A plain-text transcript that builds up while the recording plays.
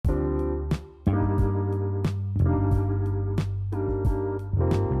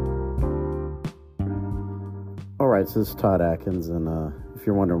right, so this is Todd Atkins, and if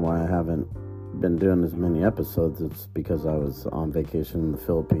you're wondering why I haven't been doing as many episodes, it's because I was on vacation in the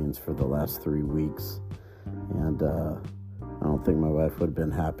Philippines for the last 3 weeks, and I don't think my wife would have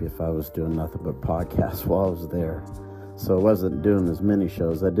been happy if I was doing nothing but podcasts while I was there. So I wasn't doing as many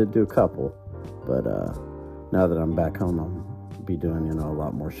shows. I did do a couple, but now that I'm back home, I'll be doing, a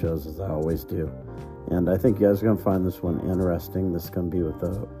lot more shows as I always do. And I think you guys are going to find this one interesting. This is going to be with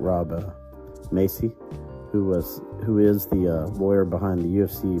Rob Maysey, who is the lawyer behind the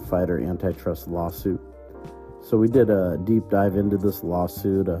UFC fighter antitrust lawsuit. So we did a deep dive into this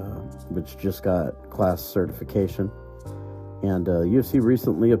lawsuit, which just got class certification. And UFC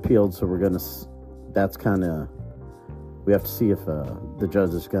recently appealed, so we have to see if the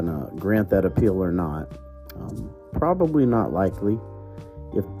judge is going to grant that appeal or not. Probably not likely,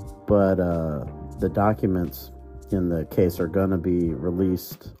 but the documents in the case are going to be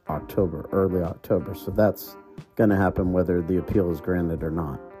released early October. So that's going to happen whether the appeal is granted or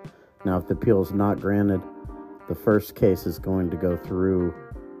not. Now, if the appeal is not granted, the first case is going to go through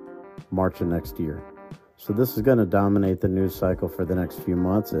March of next year. So this is going to dominate the news cycle for the next few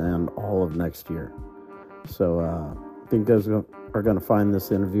months and all of next year. So I think you guys are going to find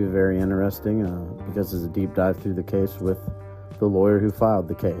this interview very interesting because it's a deep dive through the case with the lawyer who filed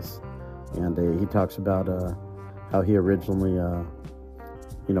the case. And he talks about how he originally,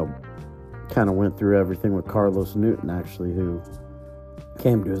 kind of went through everything with Carlos Newton, actually, who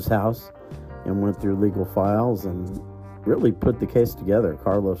came to his house and went through legal files and really put the case together.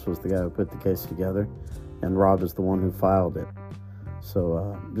 Carlos was the guy who put the case together, and Rob is the one who filed it.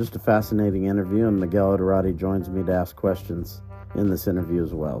 So just a fascinating interview, and Miguel Adorati joins me to ask questions in this interview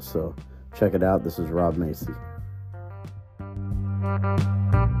as well. So check it out. This is Rob Maysey.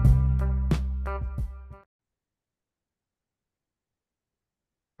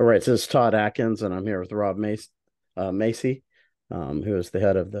 All right, so this is Todd Atkins, and I'm here with Rob Maysey, who is the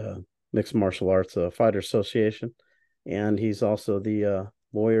head of the Mixed Martial Arts Fighter Association, and he's also the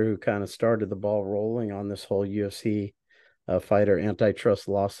lawyer who kind of started the ball rolling on this whole UFC fighter antitrust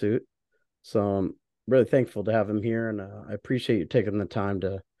lawsuit. So I'm really thankful to have him here, and I appreciate you taking the time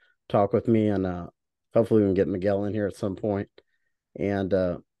to talk with me, and hopefully we can get Miguel in here at some point. And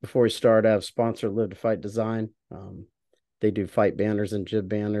before we start, I have sponsor Live to Fight Design. They do fight banners and jib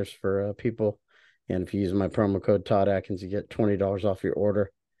banners for people. And if you use my promo code Todd Atkins, you get $20 off your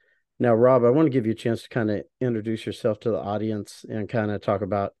order. Now, Rob, I want to give you a chance to kind of introduce yourself to the audience and kind of talk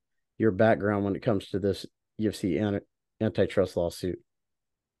about your background when it comes to this UFC antitrust lawsuit.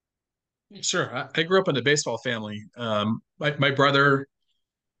 Sure. I grew up in a baseball family. My brother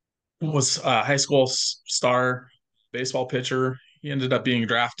was a high school star baseball pitcher. He ended up being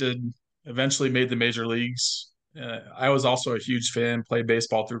drafted, eventually made the major leagues. I was also a huge fan, played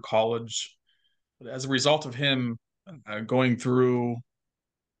baseball through college. But as a result of him going through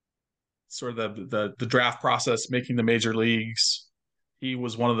sort of the draft process, making the major leagues, he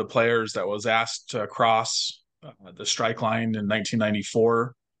was one of the players that was asked to cross the strike line in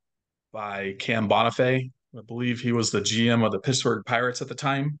 1994 by Cam Bonifay. I believe he was the GM of the Pittsburgh Pirates at the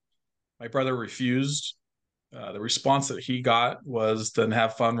time. My brother refused. The response that he got was then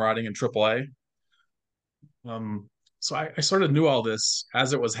have fun riding in AAA. So I sort of knew all this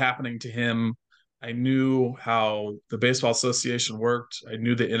as it was happening to him. I knew how the Baseball Association worked. I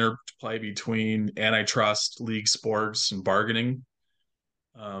knew the interplay between antitrust, league sports, and bargaining.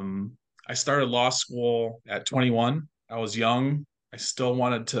 I started law school at 21. I was young. I still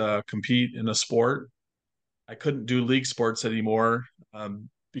wanted to compete in a sport. I couldn't do league sports anymore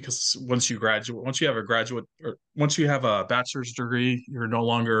because once you have a bachelor's degree, you're no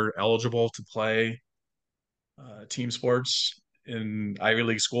longer eligible to play team sports in Ivy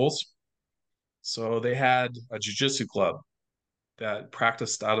League schools. So they had a jiu-jitsu club that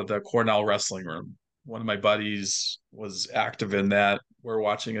practiced out of the Cornell wrestling room. One of my buddies was active in that. We're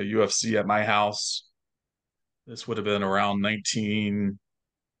watching a UFC at my house. This would have been around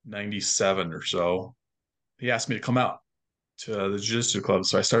 1997 or so. He asked me to come out to the jiu-jitsu club.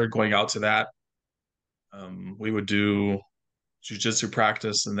 So I started going out to that. We would do jiu-jitsu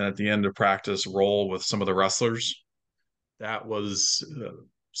practice, and then at the end of practice, roll with some of the wrestlers. That was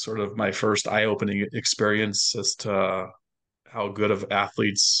sort of my first eye-opening experience as to how good of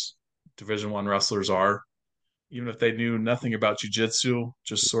athletes Division I wrestlers are. Even if they knew nothing about jiu-jitsu,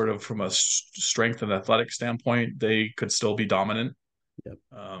 just sort of from a strength and athletic standpoint, they could still be dominant. Yep.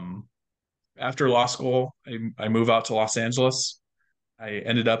 After law school, I moved out to Los Angeles. I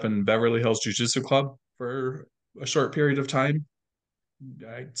ended up in Beverly Hills Jiu-Jitsu Club for a short period of time.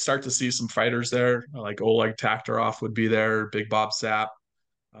 I start to see some fighters there, like Oleg Taktarov would be there, Big Bob Sapp,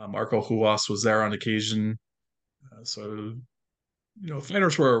 Marco Huas was there on occasion. So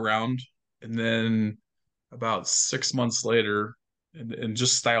fighters were around, and then about 6 months later, and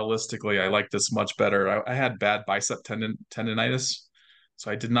just stylistically, I like this much better. I had bad tendonitis,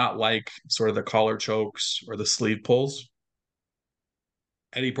 so I did not like sort of the collar chokes or the sleeve pulls.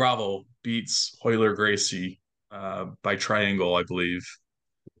 Eddie Bravo beats Hoyler Gracie by triangle, I believe,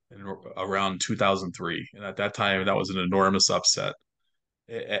 in around 2003. And at that time, that was an enormous upset.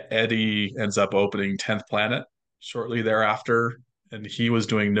 Eddie ends up opening 10th Planet shortly thereafter, and he was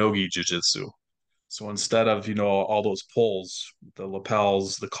doing Nogi Jiu Jitsu. So instead of, all those pulls, the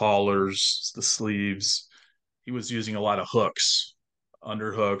lapels, the collars, the sleeves, he was using a lot of hooks,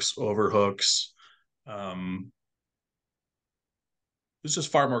 underhooks, overhooks. It was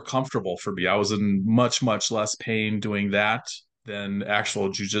just far more comfortable for me. I was in much, much less pain doing that than actual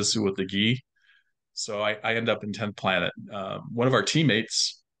jujitsu with the gi. So I end up in 10th Planet. One of our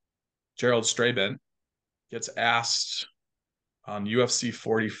teammates, Gerald Strabent, gets asked on UFC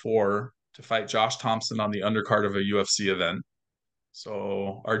 44 to fight Josh Thompson on the undercard of a UFC event.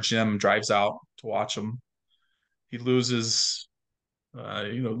 So our gym drives out to watch him. He loses,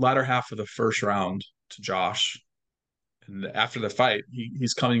 latter half of the first round to Josh. And after the fight,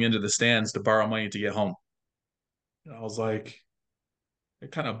 he's coming into the stands to borrow money to get home. And I was like,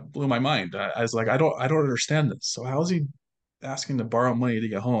 it kind of blew my mind. I was like, I don't understand this. So how is he asking to borrow money to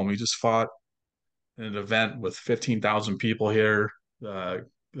get home? He just fought in an event with 15,000 people here.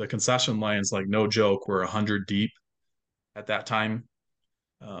 The concession lines, like no joke, were 100 deep at that time.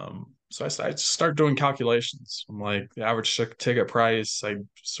 So I started doing calculations. I'm like, the average ticket price. I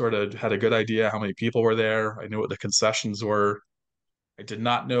sort of had a good idea how many people were there. I knew what the concessions were. I did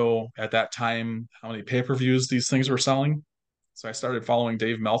not know at that time how many pay-per-views these things were selling. So I started following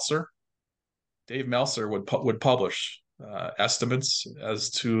Dave Meltzer. Dave Meltzer would publish estimates as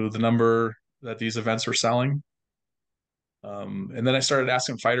to the number that these events were selling. And then I started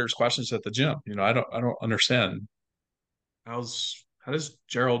asking fighters questions at the gym. I don't understand how does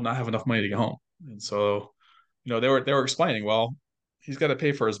Gerald not have enough money to get home? And so, they were explaining, well, he's got to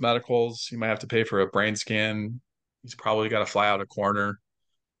pay for his medicals. He might have to pay for a brain scan. He's probably got to fly out a corner.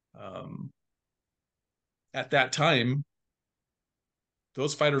 Um, at that time,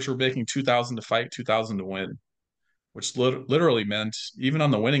 those fighters were making 2,000 to fight, 2,000 to win, which literally meant even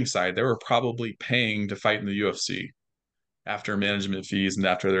on the winning side, they were probably paying to fight in the UFC after management fees and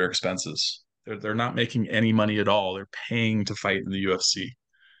after their expenses. They're not making any money at all. They're paying to fight in the UFC.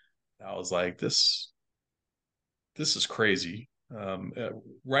 I was like, this is crazy.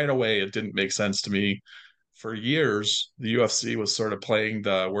 Right away, it didn't make sense to me. For years, the UFC was sort of playing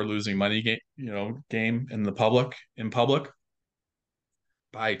the "we're losing money" game in public.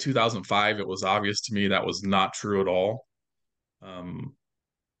 By 2005, it was obvious to me that was not true at all. Um,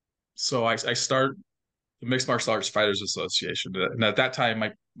 so I start the Mixed Martial Arts Fighters Association, and at that time,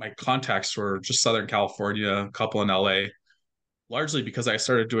 my contacts were just Southern California, a couple in LA, largely because I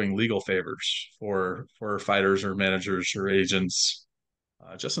started doing legal favors for fighters or managers or agents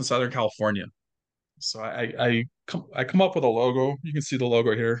just in Southern California. So I come up with a logo. You can see the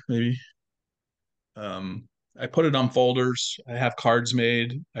logo here, maybe. I put it on folders. I have cards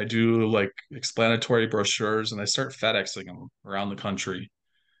made. I do like explanatory brochures, and I start FedExing them around the country.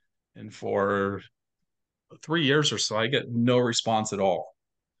 And for 3 years or so, I get no response at all.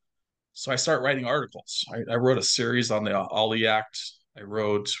 So I start writing articles. I wrote a series on the Ali Act. I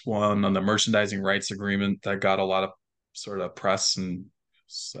wrote one on the merchandising rights agreement that got a lot of sort of press and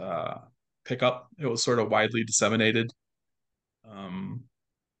uh, pickup. It was sort of widely disseminated. Um,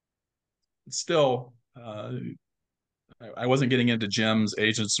 Still, I wasn't getting into gyms.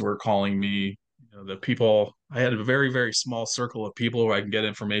 Agents were calling me. The people, I had a very, very small circle of people who I can get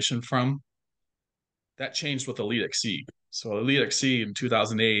information from. That changed with Elite XC. So Elite XC in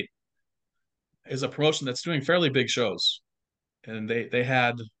 2008 is a promotion that's doing fairly big shows, and they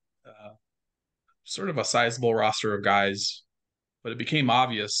had uh, sort of a sizable roster of guys, but it became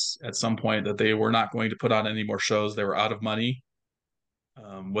obvious at some point that they were not going to put on any more shows. They were out of money.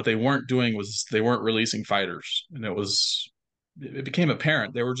 What they weren't doing was they weren't releasing fighters, and it became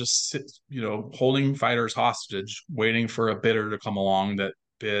apparent they were just holding fighters hostage, waiting for a bidder to come along that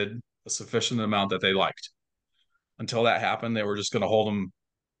bid a sufficient amount that they liked. Until that happened, they were just going to hold them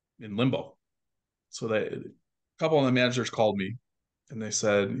in limbo. So a couple of the managers called me and they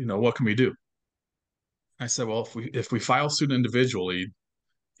said, what can we do? I said, well, if we file suit individually,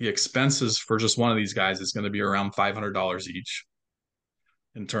 the expenses for just one of these guys is going to be around $500 each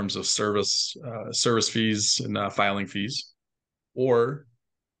in terms of service fees and filing fees. Or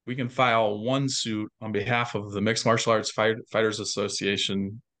we can file one suit on behalf of the Mixed Martial Arts Fighters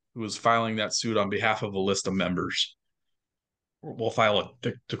Association who is filing that suit on behalf of a list of members. We'll file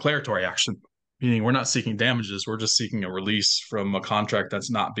a declaratory action, meaning we're not seeking damages. We're just seeking a release from a contract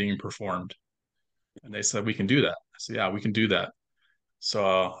that's not being performed. And they said, we can do that. I said, yeah, we can do that.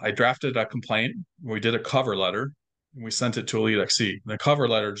 So I drafted a complaint. We did a cover letter and we sent it to Elite XC. The cover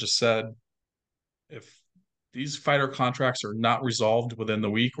letter just said, if these fighter contracts are not resolved within the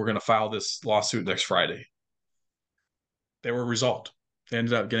week, we're going to file this lawsuit next Friday. They were resolved. They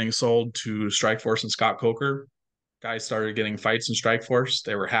ended up getting sold to Strikeforce and Scott Coker. Guys started getting fights in Strikeforce.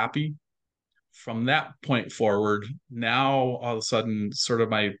 They were happy. From that point forward, now all of a sudden, sort of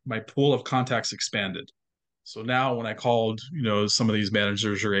my pool of contacts expanded. So now when I called, some of these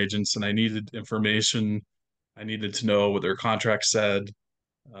managers or agents and I needed information, I needed to know what their contract said,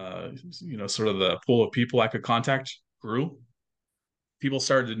 sort of the pool of people I could contact grew. People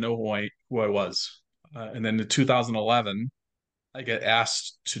started to know who I was. And then in 2011, I get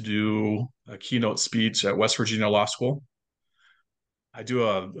asked to do a keynote speech at West Virginia Law School. I do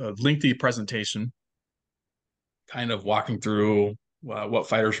a lengthy presentation, kind of walking through what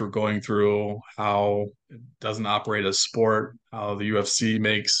fighters were going through, how it doesn't operate as sport, how the UFC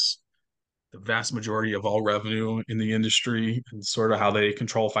makes the vast majority of all revenue in the industry, and sort of how they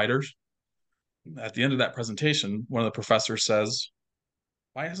control fighters. At the end of that presentation, one of the professors says,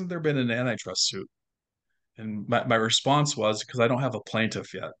 why hasn't there been an antitrust suit? And my response was, because I don't have a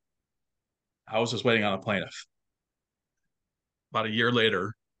plaintiff yet. I was just waiting on a plaintiff. About a year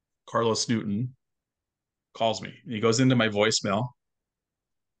later, Carlos Newton calls me. He goes into my voicemail.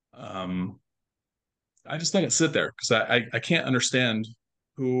 Um, I just let it sit there because I can't understand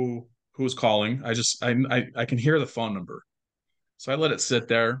who's calling. I can hear the phone number. So I let it sit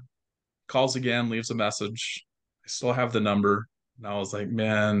there, calls again, leaves a message. I still have the number. And I was like,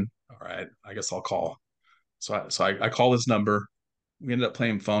 man, all right, I guess I'll call. So I call his number. We ended up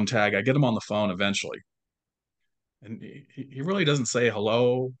playing phone tag. I get him on the phone eventually. And he really doesn't say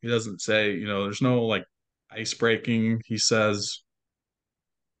hello. He doesn't say, there's no like ice breaking. He says,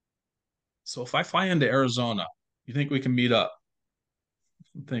 so if I fly into Arizona, you think we can meet up?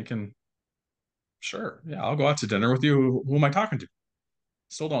 I'm thinking, sure, yeah, I'll go out to dinner with you. Who am I talking to?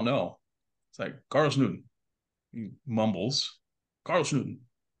 Still don't know. It's like Carlos Newton. He mumbles, Carlos Newton.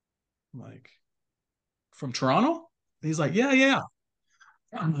 I'm like, from Toronto? And he's like, yeah, yeah.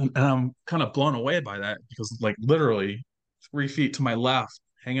 And I'm kind of blown away by that because, like, literally 3 feet to my left,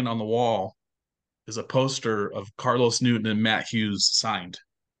 hanging on the wall, is a poster of Carlos Newton and Matt Hughes signed.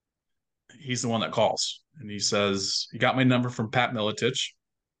 He's the one that calls. And he says, he got my number from Pat Militich.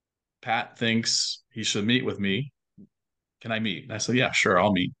 Pat thinks he should meet with me. Can I meet? And I said, yeah, sure,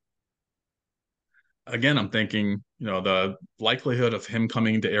 I'll meet. Again, I'm thinking, the likelihood of him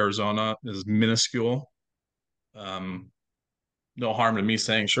coming to Arizona is minuscule. Um, no harm to me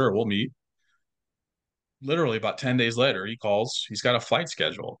saying, sure, we'll meet. Literally about 10 days later, he calls. He's got a flight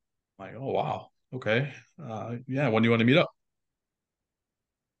schedule. I'm like, oh, wow. Okay. Yeah. When do you want to meet up?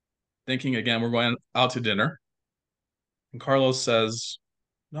 Thinking again, we're going out to dinner. And Carlos says,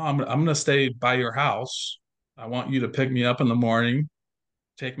 no, I'm going to stay by your house. I want you to pick me up in the morning,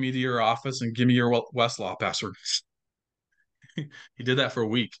 take me to your office, and give me your Westlaw password. He did that for a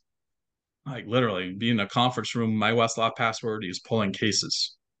week. Like literally being in a conference room, my Westlaw password, he's pulling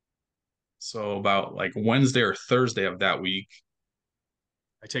cases. So about like Wednesday or Thursday of that week,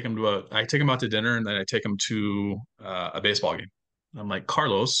 I take him out to dinner and then I take him to a baseball game. I'm like,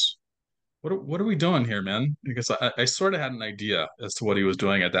 Carlos, what are we doing here, man? Because I sort of had an idea as to what he was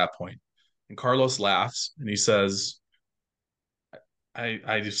doing at that point. And Carlos laughs and he says,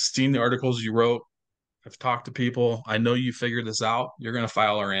 I've seen the articles you wrote. I've talked to people. I know you figured this out. You're going to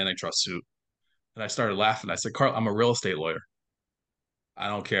file our antitrust suit. And I started laughing. I said, Carl, I'm a real estate lawyer. I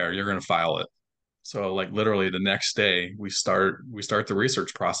don't care. You're going to file it. So like literally the next day we start the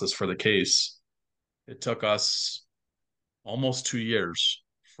research process for the case. It took us almost 2 years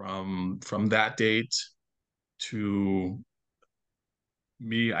from that date to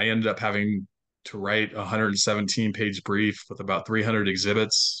me. I ended up having to write a 117-page brief with about 300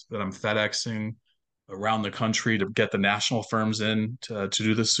 exhibits that I'm FedExing around the country to get the national firms in to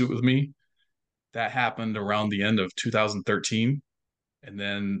do the suit with me. That happened around the end of 2013. And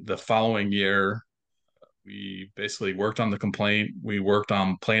then the following year, we basically worked on the complaint. We worked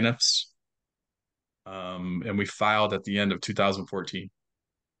on plaintiffs, and we filed at the end of 2014.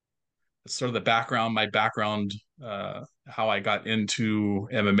 It's sort of the background, my background, how I got into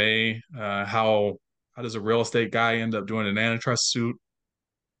MMA, how does a real estate guy end up doing an antitrust suit?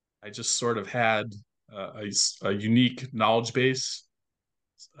 I just sort of had a unique knowledge base,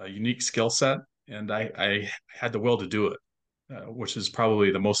 a unique skill set, and I had the will to do it. which is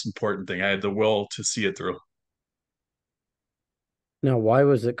probably the most important thing. I had the will to see it through Now, why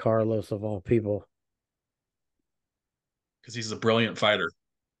was it Carlos of all people? because he's a brilliant fighter.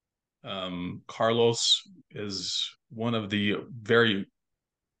 Carlos is one of the very,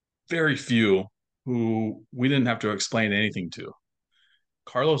 very few who we didn't have to explain anything to.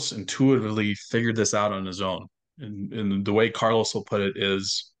 Carlos intuitively figured this out on his own. And the way Carlos will put it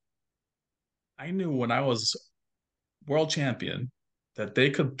is, I knew when I was world champion that they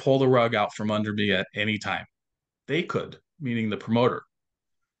could pull the rug out from under me at any time. They could, meaning the promoter.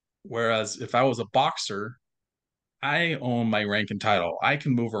 Whereas if I was a boxer, I own my rank and title. I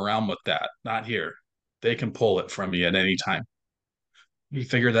can move around with that, not here. They can pull it from me at any time. He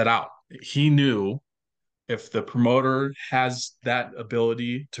figured that out. He knew if the promoter has that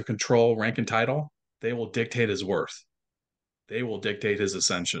ability to control rank and title, they will dictate his worth. They will dictate his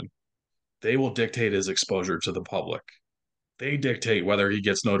ascension. They will dictate his exposure to the public. They dictate whether he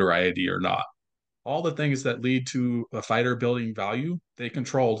gets notoriety or not. All the things that lead to a fighter building value, they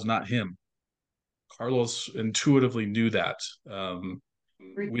controlled, not him. Carlos intuitively knew that.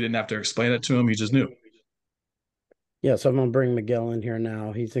 We didn't have to explain it to him. He just knew. Yes, I'm gonna bring Miguel in here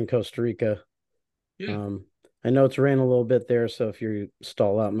now. He's in Costa Rica. Yeah. Um, I know it's raining a little bit there, so if you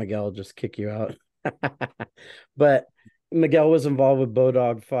stall out, Miguel will just kick you out. But Miguel was involved with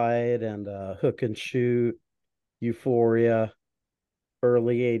Bodog Fight and Hook and Shoot, Euphoria,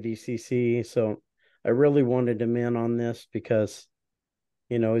 early ADCC. So I really wanted him in on this because,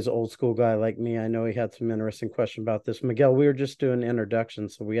 he's an old school guy like me. I know he had some interesting question about this. Miguel, we were just doing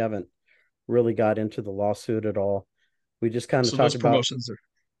introductions, so we haven't really got into the lawsuit at all. We just kind of So those talked about, promotions are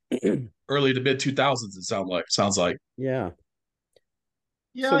early to mid 2000s. It sounds like. yeah.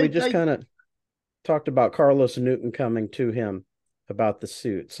 Yeah, So we just kind of talked about Carlos Newton coming to him about the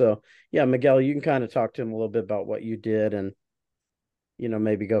suit. So yeah, Miguel, you can kind of talk to him a little bit about what you did and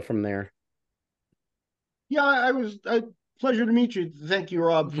maybe go from there. yeah, pleasure to meet you. Thank you,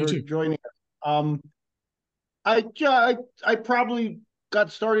 Rob, You for too. joining us. I probably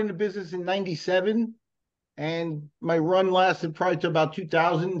got started in the business in '97, and my run lasted probably to about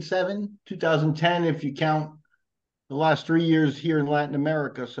 2007, 2010, if you count the last 3 years here in Latin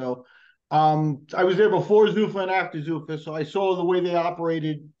America. So, I was there before Zuffa and after Zuffa, so I saw the way they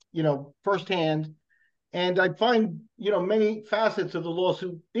operated, firsthand. And I find, many facets of the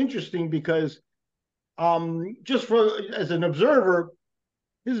lawsuit interesting because, just for as an observer,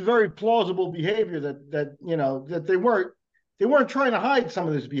 this is very plausible behavior that they weren't trying to hide some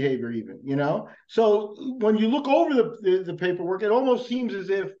of this behavior even. So when you look over the paperwork, it almost seems as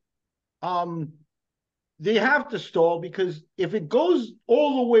if um, they have to stall because if it goes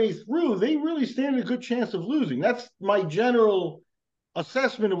all the way through, they really stand a good chance of losing. That's my general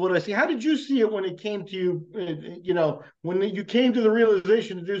assessment of what I see. How did you see it when it came to you? When you came to the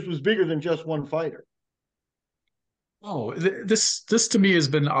realization that this was bigger than just one fighter? Oh, this to me has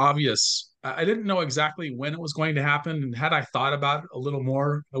been obvious. I didn't know exactly when it was going to happen, and had I thought about it a little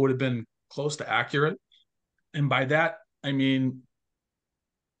more, I would have been close to accurate. And by that, I mean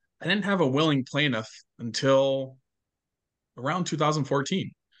I didn't have a willing plaintiff until around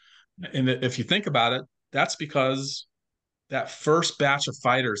 2014. And if you think about it, that's because that first batch of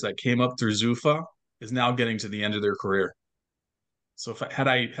fighters that came up through Zuffa is now getting to the end of their career. So if I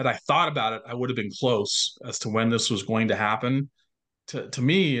had I thought about it, I would have been close as to when this was going to happen. To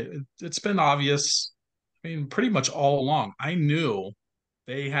me, it's been obvious. I mean, pretty much all along. I knew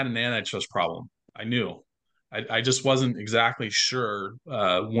they had an antitrust problem. I knew. I just wasn't exactly sure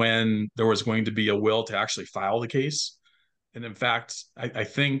when there was going to be a will to actually file the case. And in fact, I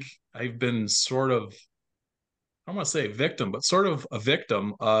think I've been sort of, I don't want to say a victim, but sort of a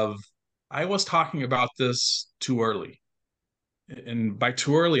victim of I was talking about this too early. And by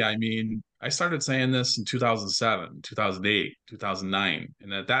too early, I mean, I started saying this in 2007, 2008, 2009.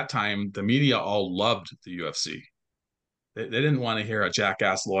 And at that time, the media all loved the UFC. They didn't want to hear a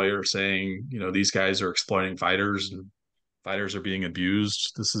jackass lawyer saying, these guys are exploiting fighters and fighters are being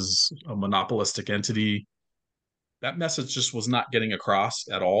abused. This is a monopolistic entity. That message just was not getting across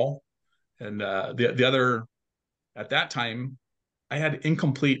at all. And the other, at that time, I had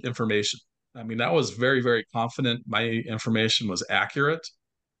incomplete information. I mean, I was very, very confident my information was accurate,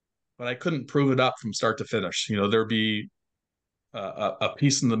 but I couldn't prove it up from start to finish. There'd be a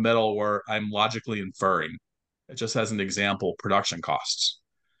piece in the middle where I'm logically inferring. Just as an example, production costs.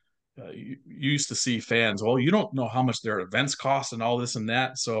 You used to see fans, well, you don't know how much their events cost and all this and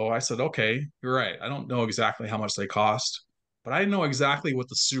that. So I said, okay, you're right. I don't know exactly how much they cost, but I know exactly what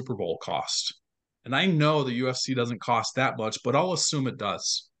the Super Bowl cost. And I know the UFC doesn't cost that much, but I'll assume it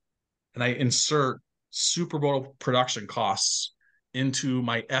does. And I insert Super Bowl production costs into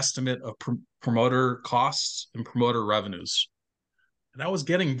my estimate of promoter costs and promoter revenues. And I was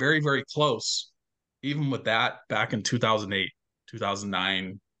getting very, very close, even with that back in 2008,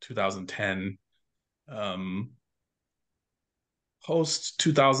 2009, 2010. Post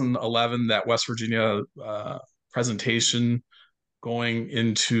 2011, that West Virginia presentation going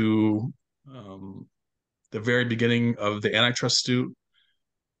into the very beginning of the antitrust suit.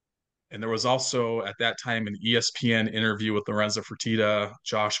 And there was also at that time an ESPN interview with Lorenzo Fertitta,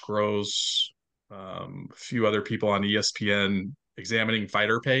 Josh Gross, a few other people on ESPN examining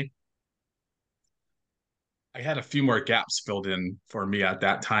fighter pay. I had a few more gaps filled in for me at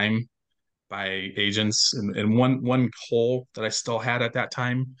that time by agents, and one hole that I still had at that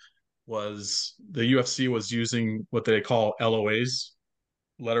time was the UFC was using what they call LOAs,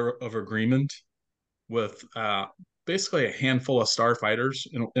 letter of agreement, with basically a handful of star fighters,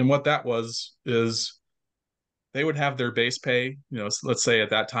 and what that was is they would have their base pay. You know, let's say at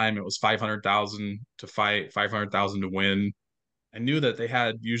that time it was 500,000 to fight, 500,000 to win. I knew that they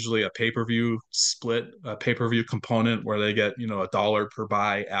had usually a pay-per-view split, a pay-per-view component where they get, you know, $1 per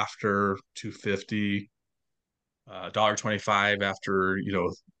buy after 250, $1.25 after, you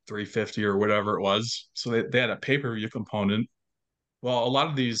know, 350 or whatever it was. So they had a pay-per-view component. Well, a lot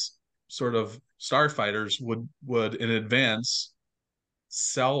of these sort of star fighters would in advance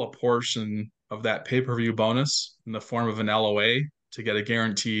sell a portion of that pay-per-view bonus in the form of an LOA to get a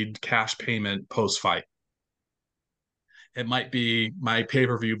guaranteed cash payment post-fight. It might be my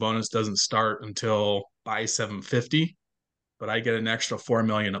pay-per-view bonus doesn't start until by 750, but I get an extra 4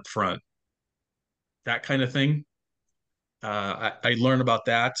 million up front. That kind of thing. I learned about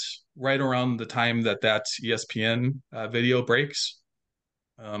that right around the time that ESPN video breaks.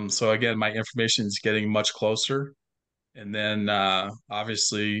 So again, my information is getting much closer. And then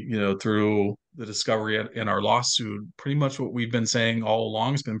obviously, you know, through the discovery in our lawsuit, pretty much what we've been saying all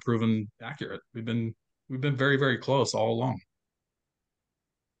along has been proven accurate. We've been very, very close all along.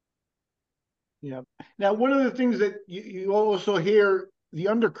 Yeah. Now, one of the things that you also hear the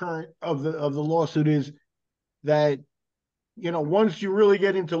undercurrent of the lawsuit is that, you know, once you really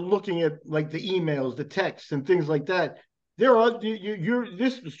get into looking at like the emails, the texts, and things like that, there are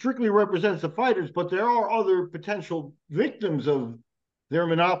this strictly represents the fighters, but there are other potential victims of their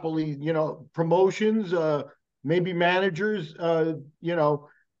monopoly. You know, promotions, maybe managers.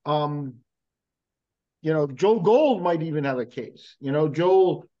 Um, Joe Gold might even have a case. You know,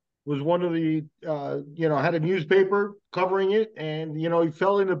 Joel was one of the, had a newspaper covering it, and, you know, he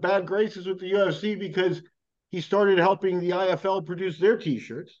fell into bad graces with the UFC because he started helping the IFL produce their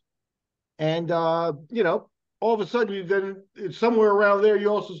T-shirts. And, all of a sudden, then somewhere around there, you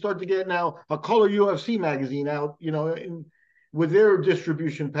also start to get now a color UFC magazine out, with their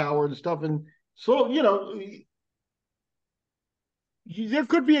distribution power and stuff. And so, there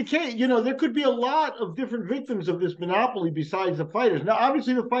could be a case, there could be a lot of different victims of this monopoly besides the fighters. Now,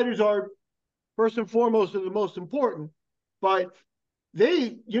 obviously, the fighters are first and foremost and the most important, but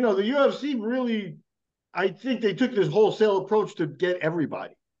the UFC really, I think they took this wholesale approach to get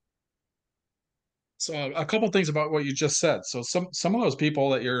everybody. So a couple things about what you just said. So some of those people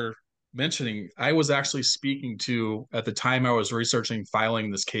that you're mentioning, I was actually speaking to at the time I was researching filing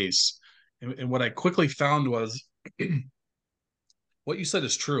this case, and what I quickly found was what you said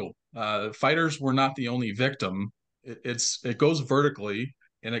is true. Fighters were not the only victim. It goes vertically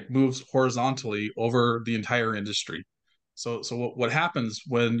and it moves horizontally over the entire industry. So what happens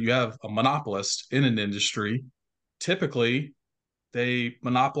when you have a monopolist in an industry? Typically, they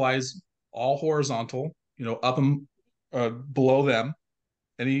monopolize all horizontal. You know, up and below them,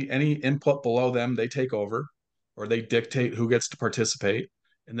 any input below them, they take over, or they dictate who gets to participate.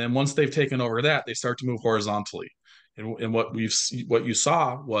 And then once they've taken over that, they start to move horizontally. And what you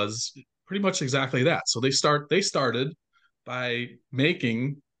saw was pretty much exactly that. So they started by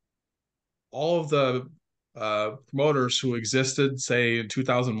making all of the promoters who existed, say in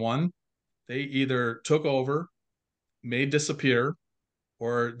 2001, they either took over, made disappear,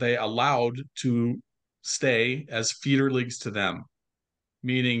 or they allowed to stay as feeder leagues to them.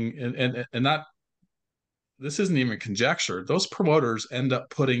 Meaning, and not, this isn't even conjecture. Those promoters end up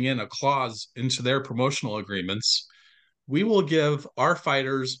putting in a clause into their promotional agreements. We will give our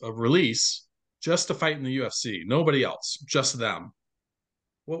fighters a release just to fight in the UFC. Nobody else, just them.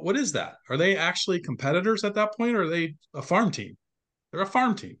 What is that? Are they actually competitors at that point, or are they a farm team? They're a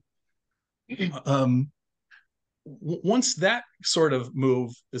farm team. Once that sort of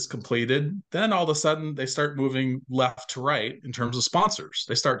move is completed, then all of a sudden they start moving left to right in terms of sponsors.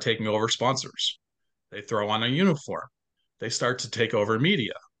 They start taking over sponsors. They throw on a uniform. They start to take over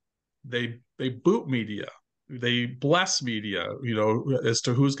media. they boot media, they bless media, as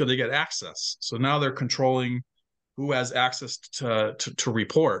to who's going to get access. So now they're controlling who has access to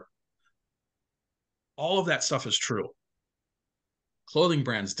report. All of that stuff is true. Clothing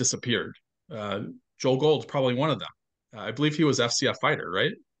brands disappeared. Uh, Joel Gold's probably one of them. I believe he was FCF fighter,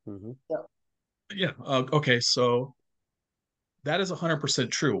 right? Mm-hmm. Yeah. Yeah. Okay. So that is 100%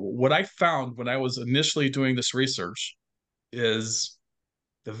 true. What I found when I was initially doing this research is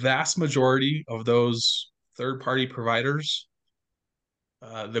the vast majority of those third-party providers,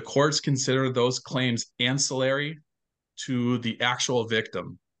 the courts consider those claims ancillary to the actual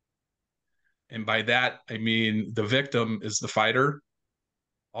victim. And by that, I mean the victim is the fighter.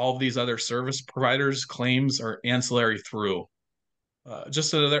 All these other service providers' claims are ancillary through.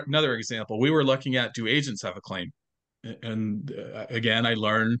 Just another example, we were looking at, do agents have a claim? And again, I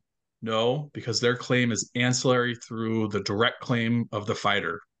learned no, because their claim is ancillary through the direct claim of the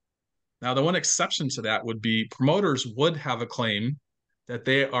fighter. Now, the one exception to that would be promoters would have a claim that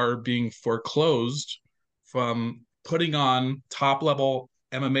they are being foreclosed from putting on top level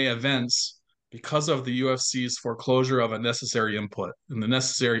MMA events because of the UFC's foreclosure of a necessary input. And the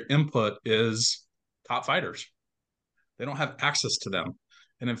necessary input is top fighters. They don't have access to them.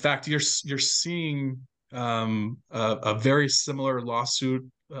 And in fact, you're seeing a very similar lawsuit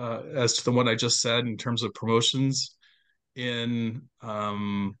as to the one I just said in terms of promotions in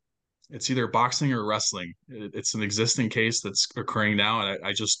it's either boxing or wrestling. It's an existing case that's occurring now, and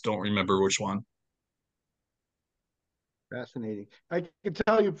I just don't remember which one. Fascinating. I can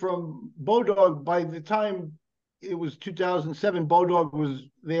tell you from Bodog, by the time it was 2007, Bodog was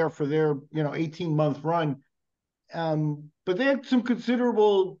there for their 18-month run. But they had some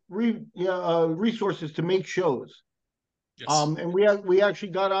considerable resources to make shows. Yes. And we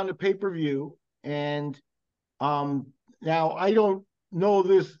actually got on the pay-per-view, and now I don't know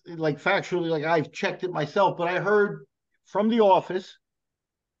this like factually, like I've checked it myself, but I heard from the office,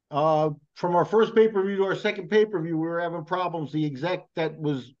 from our first pay-per-view to our second pay-per-view, we were having problems. The exec that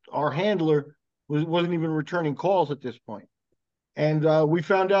was our handler wasn't even returning calls at this point. And we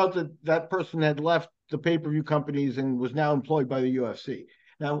found out that that person had left the pay-per-view companies and was now employed by the UFC.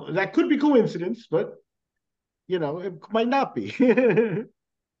 Now, that could be coincidence, but, it might not be.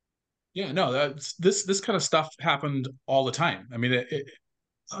 Yeah, no, that's this kind of stuff happened all the time. I mean,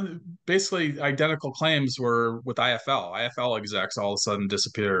 basically identical claims were with IFL. IFL execs all of a sudden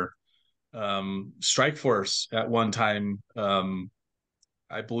disappear. Strikeforce at one time,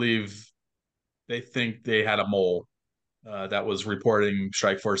 I believe they think they had a mole that was reporting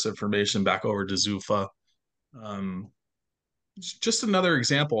Strikeforce information back over to Zuffa. Um, just another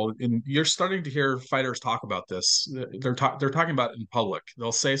example, and you're starting to hear fighters talk about this. They're talking about it in public.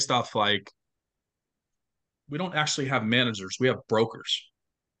 They'll say stuff like, "We don't actually have managers; we have brokers."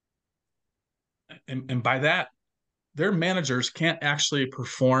 And by that, their managers can't actually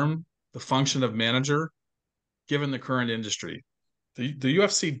perform the function of manager given the current industry. The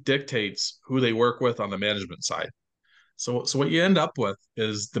UFC dictates who they work with on the management side. So what you end up with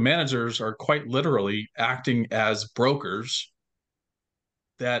is the managers are quite literally acting as brokers,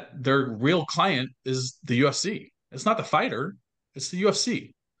 that their real client is the UFC. It's not the fighter, it's the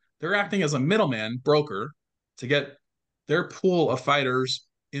UFC. They're acting as a middleman broker to get their pool of fighters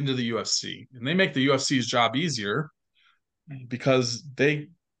into the UFC. And they make the UFC's job easier because they're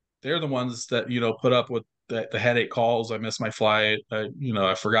the ones that put up with the headache calls. I missed my flight.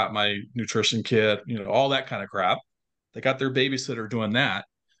 I forgot my nutrition kit. All that kind of crap. They got their babysitter doing that,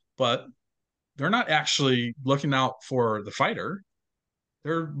 but they're not actually looking out for the fighter.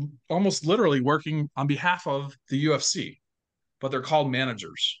 They're almost literally working on behalf of the UFC, but they're called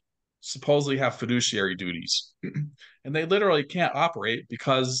managers, supposedly have fiduciary duties. And they literally can't operate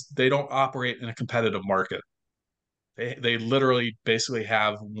because they don't operate in a competitive market. They literally basically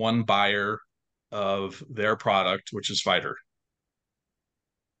have one buyer of their product, which is fighter.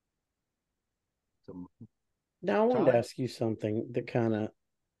 Now I wanted to Todd? ask you something that kind of,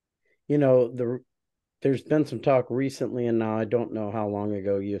 you know, there's been some talk recently, and now I don't know how long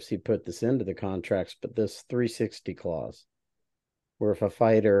ago UFC put this into the contracts, but this 360 clause, where if a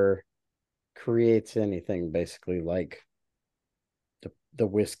fighter creates anything, basically like the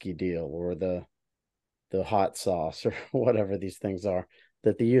whiskey deal or the hot sauce or whatever these things are,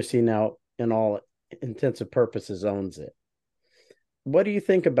 that the UFC now, in all intents and purposes, owns it. What do you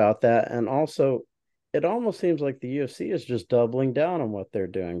think about that? And also, it almost seems like the UFC is just doubling down on what they're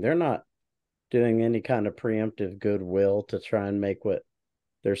doing. They're not doing any kind of preemptive goodwill to try and make what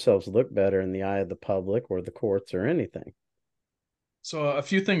themselves look better in the eye of the public or the courts or anything. So a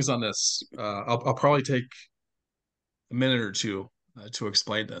few things on this. I'll probably take a minute or two to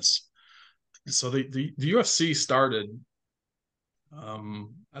explain this. So the UFC started.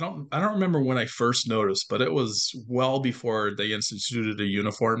 I don't remember when I first noticed, but it was well before they instituted a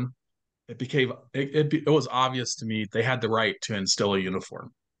uniform. It was obvious to me they had the right to instill a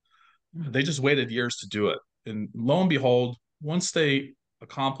uniform. They just waited years to do it, and lo and behold, once they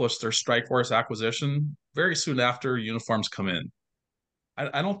accomplished their Strikeforce acquisition, very soon after uniforms come in.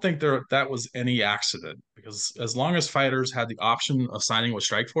 I don't think that was any accident because as long as fighters had the option of signing with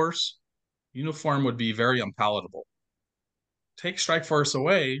Strikeforce, uniform would be very unpalatable. Take Strikeforce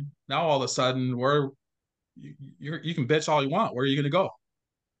away, now all of a sudden you can bitch all you want. Where are you going to go?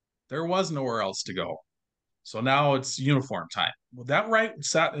 There was nowhere else to go. So now it's uniform time. Well, that right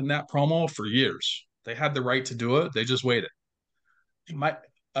sat in that promo for years. They had the right to do it. They just waited. My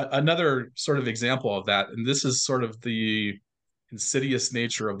Another sort of example of that, and this is sort of the insidious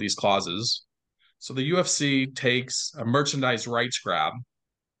nature of these clauses. So the UFC takes a merchandise rights grab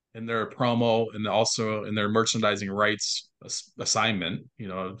in their promo and also in their merchandising rights assignment,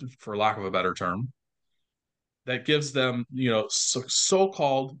 for lack of a better term, that gives them,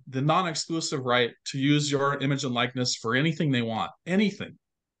 so-called the non-exclusive right to use your image and likeness for anything they want, anything.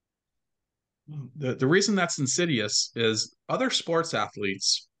 The reason that's insidious is other sports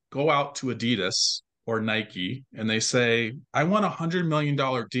athletes go out to Adidas or Nike and they say, I want $100 million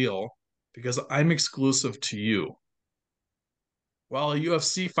deal because I'm exclusive to you. Well, a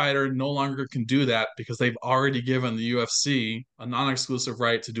UFC fighter no longer can do that because they've already given the UFC a non-exclusive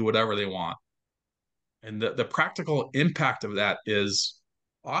right to do whatever they want. And the practical impact of that is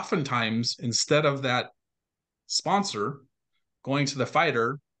oftentimes instead of that sponsor going to the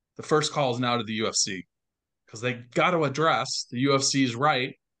fighter, the first call is now to the UFC because they got to address the UFC's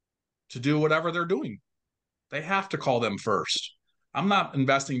right to do whatever they're doing. They have to call them first. I'm not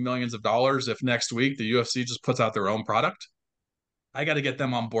investing millions of dollars if next week the UFC just puts out their own product. I got to get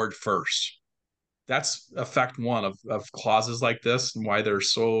them on board first. That's effect one of clauses like this and why they're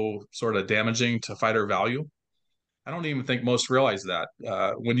so sort of damaging to fighter value. I don't even think most realize that.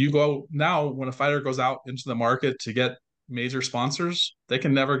 When a fighter goes out into the market to get major sponsors, they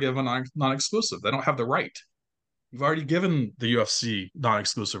can never give a non-exclusive. They don't have the right. You've already given the UFC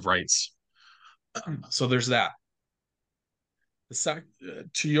non-exclusive rights. So there's that.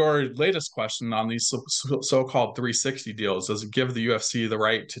 To your latest question on these so-called 360 deals, does it give the UFC the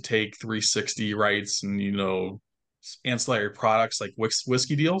right to take 360 rights and ancillary products like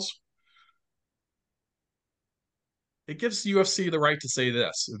whiskey deals? It gives the UFC the right to say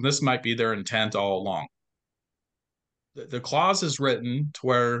this, and this might be their intent all along. The clause is written to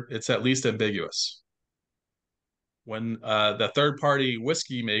where it's at least ambiguous. When the third-party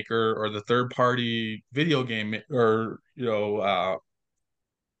whiskey maker or the third-party video game or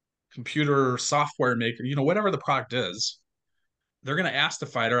computer software maker, whatever the product is, they're going to ask the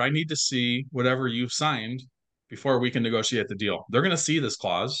fighter, I need to see whatever you've signed before we can negotiate the deal. They're going to see this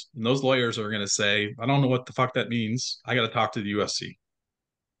clause, and those lawyers are going to say, I don't know what the fuck that means. I got to talk to the UFC.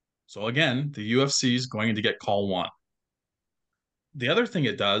 So again, the UFC is going to get call one. The other thing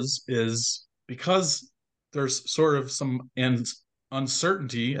it does is because there's sort of some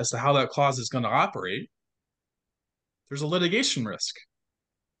uncertainty as to how that clause is going to operate, there's a litigation risk.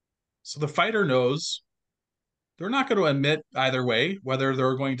 So the fighter knows they're not going to admit either way whether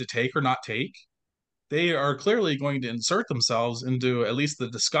they're going to take or not take. They are clearly going to insert themselves into at least the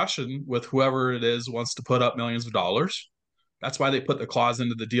discussion with whoever it is wants to put up millions of dollars. That's why they put the clause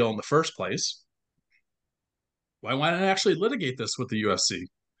into the deal in the first place. Why not actually litigate this with the UFC?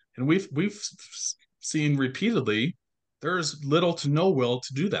 And we've seen repeatedly there's little to no will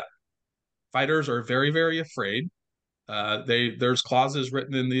to do that. Fighters are very, very afraid. There's clauses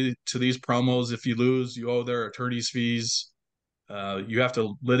written to these promos. If you lose, you owe their attorney's fees. You have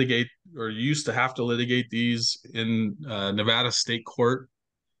to litigate, or you used to have to litigate these in Nevada state court.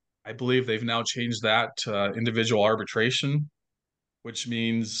 I believe they've now changed that to individual arbitration, which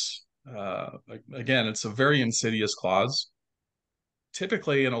means, again, it's a very insidious clause.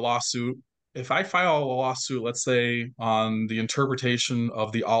 Typically, in a lawsuit, if I file a lawsuit, let's say on the interpretation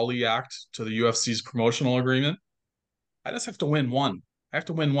of the Ali Act to the UFC's promotional agreement, I just have to win one. I have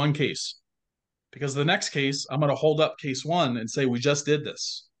to win one case because the next case, I'm going to hold up case one and say, we just did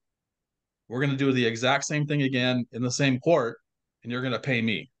this. We're going to do the exact same thing again in the same court, and you're going to pay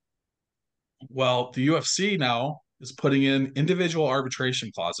me. Well, the UFC now is putting in individual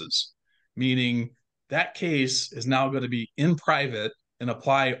arbitration clauses, meaning that case is now going to be in private and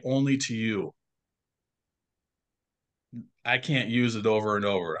apply only to you. I can't use it over and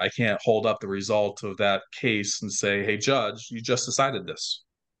over. I can't hold up the result of that case and say, hey, judge, you just decided this.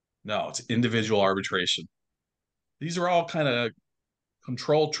 No, it's individual arbitration. These are all kind of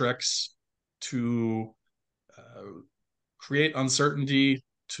control tricks to create uncertainty,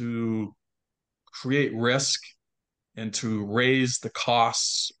 to create risk, and to raise the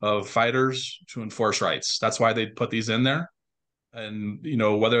costs of fighters to enforce rights. That's why they put these in there. And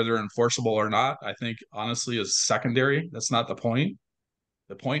whether they're enforceable or not, I think honestly is secondary. That's not the point.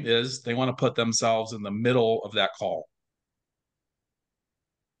 The point is they want to put themselves in the middle of that call.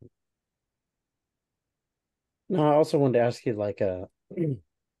 No, I also wanted to ask you, like,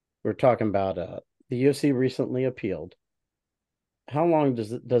 we're talking about the UFC recently appealed. How long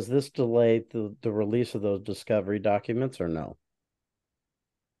does this delay the release of those discovery documents, or no?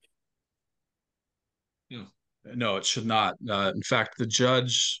 No, it should not. In fact, the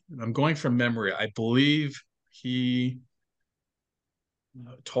judge, I'm going from memory, I believe he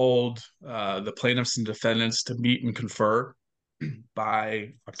told the plaintiffs and defendants to meet and confer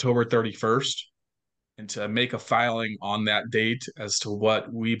by October 31st and to make a filing on that date as to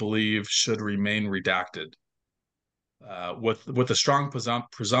what we believe should remain redacted. With a strong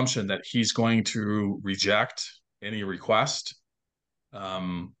presumption that he's going to reject any request.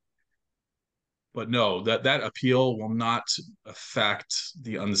 But no, that appeal will not affect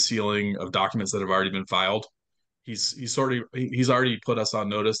the unsealing of documents that have already been filed. He's already put us on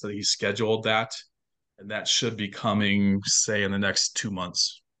notice that he's scheduled that, and that should be coming, say, in the next 2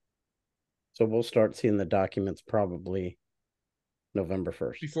 months. So we'll start seeing the documents probably November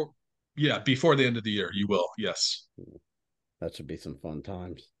 1st. Before the end of the year, you will. Yes. That should be some fun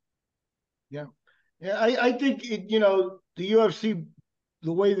times. Yeah. I think the UFC,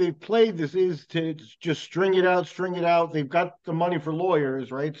 the way they played this is to just string it out. They've got the money for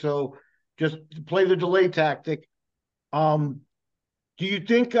lawyers, right? So just play the delay tactic. Do you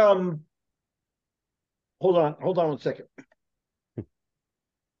think? Hold on 1 second.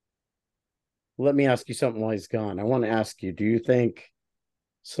 Let me ask you something while he's gone. I want to ask you: do you think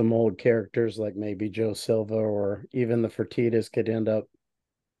some old characters like maybe Joe Silva or even the Fertittas could end up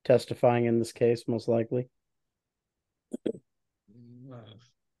testifying in this case? Most likely.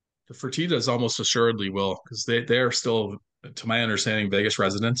 The Fertittas almost assuredly will, because they are still, to my understanding, Vegas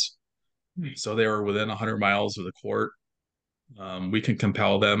residents. So they were within 100 miles of the court. We can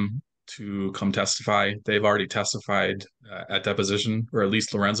compel them to come testify. They've already testified at deposition, or at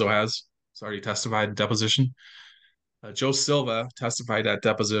least Lorenzo has. He's already testified at deposition. Joe Silva testified at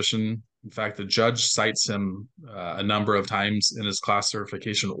deposition. In fact, the judge cites him a number of times in his class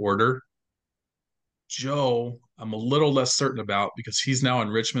certification order. Joe, I'm a little less certain about because he's now in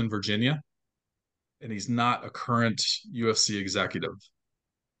Richmond, Virginia, and he's not a current UFC executive.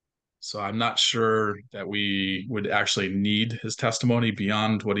 So I'm not sure that we would actually need his testimony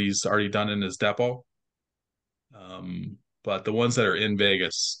beyond what he's already done in his depot. But the ones that are in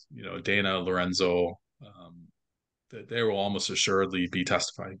Vegas, Dana, Lorenzo, they will almost assuredly be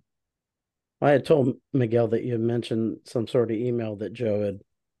testifying. I had told Miguel that you had mentioned some sort of email that Joe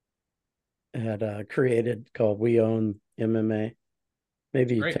had created called "We Own MMA."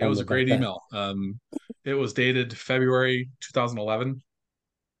 Maybe you Great. tell It him was a about great that. email. It was dated February 2011.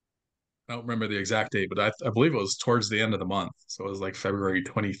 I don't remember the exact date, but I believe it was towards the end of the month. So it was like February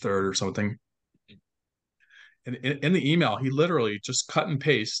 23rd or something. And in the email, he literally just cut and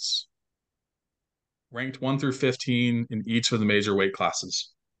pastes ranked 1 through 15 in each of the major weight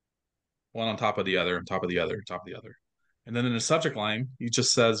classes, one on top of the other, on top of the other, on top of the other. And then in the subject line, he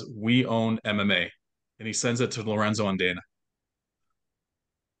just says, "We own MMA." And he sends it to Lorenzo and Dana.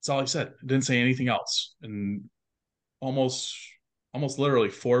 That's all he said. He didn't say anything else. And almost literally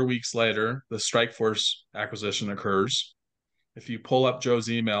 4 weeks later, the Strikeforce acquisition occurs. If you pull up Joe's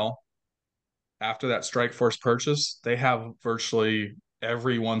email after that Strikeforce purchase, they have virtually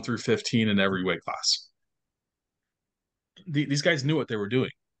every 1 through 15 in every weight class. These guys knew what they were doing.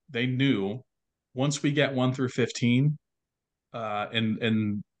 They knew once we get 1 through 15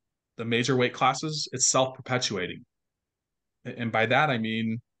 in the major weight classes, it's self-perpetuating. And by that, I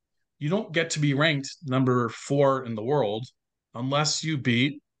mean, you don't get to be ranked number 4 in the world unless you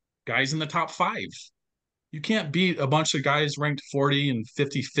beat guys in the top 5. You can't beat a bunch of guys ranked 40 and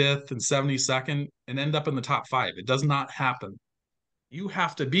 55th and 72nd and end up in the top 5. It does not happen. You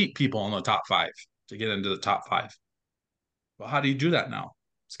have to beat people in the top 5 to get into the top 5. Well, how do you do that now?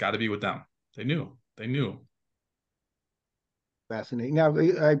 It's got to be with them. They knew. Fascinating. Now,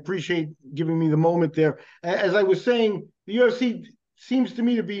 I appreciate giving me the moment there. As I was saying, the UFC seems to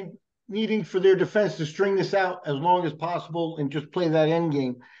me to be needing for their defense to string this out as long as possible and just play that end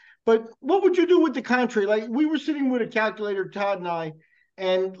game. But what would you do with the contrary? Like, we were sitting with a calculator, Todd and I,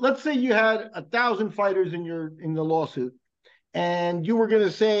 and let's say you had 1,000 fighters in the lawsuit, and you were going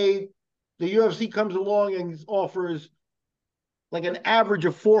to say the UFC comes along and offers like an average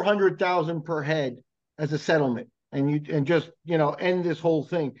of 400,000 per head as a settlement, and just end this whole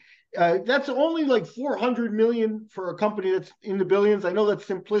thing. That's only like 400 million for a company that's in the billions. I know that's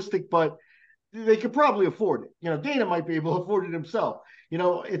simplistic, but they could probably afford it. Dana might be able to afford it himself.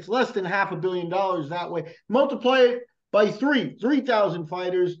 It's less than $500 million that way. Multiply it by 3,000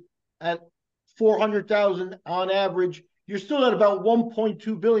 fighters at 400,000 on average. You're still at about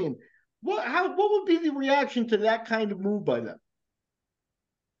 1.2 billion. What would be the reaction to that kind of move by them?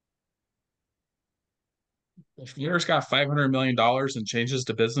 If Fleer's got $500 million in changes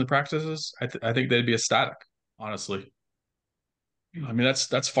to business practices, I think they'd be ecstatic, honestly. I mean,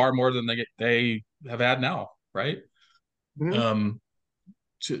 that's far more than they have had now, right? Mm-hmm. Um,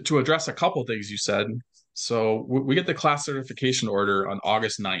 to address a couple of things you said. So we get the class certification order on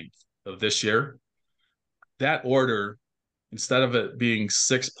August 9th of this year. That order, instead of it being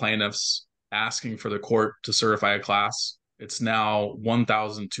 6 plaintiffs asking for the court to certify a class, it's now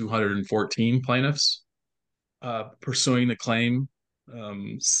 1,214 plaintiffs pursuing the claim,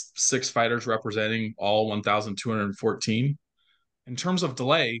 6 fighters representing all 1,214. In terms of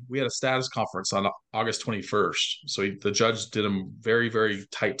delay, we had a status conference on August 21st. So the judge did them very, very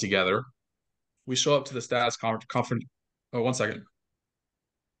tight together. We show up to the status conference. Oh, 1 second.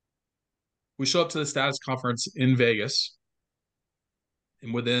 We show up to the status conference in Vegas,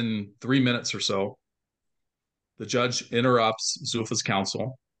 and within 3 minutes or so, the judge interrupts Zulfa's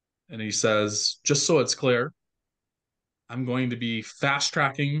counsel, and he says, just so it's clear, I'm going to be fast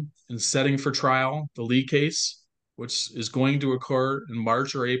tracking and setting for trial the Lee case, which is going to occur in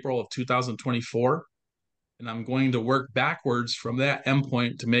March or April of 2024. And I'm going to work backwards from that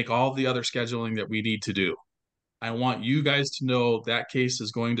endpoint to make all the other scheduling that we need to do. I want you guys to know that case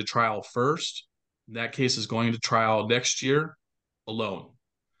is going to trial first. That case is going to trial next year alone.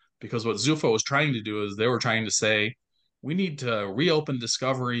 Because what Zuffa was trying to do is they were trying to say, we need to reopen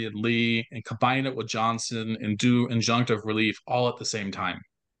discovery in Lee and combine it with Johnson and do injunctive relief all at the same time,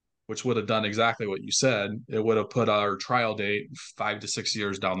 which would have done exactly what you said. It would have put our trial date 5 to 6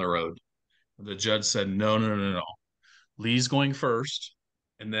 years down the road. The judge said, no, no, no, no. Lee's going first,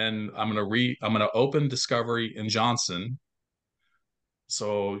 and then I'm gonna open discovery in Johnson.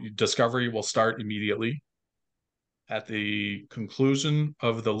 So discovery will start immediately. At the conclusion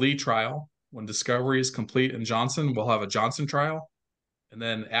of the Lee trial, when discovery is complete in Johnson, we'll have a Johnson trial. And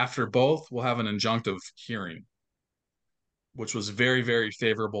then after both, we'll have an injunctive hearing, which was very, very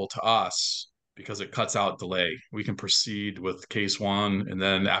favorable to us because it cuts out delay. We can proceed with case one, and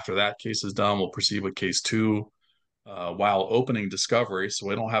then after that case is done, we'll proceed with case two while opening discovery. So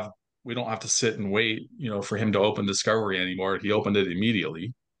we don't have to sit and wait, for him to open discovery anymore. He opened it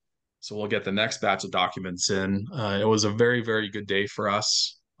immediately. So we'll get the next batch of documents in. It was a very, very good day for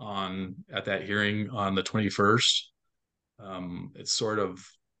us at that hearing on the 21st. It sort of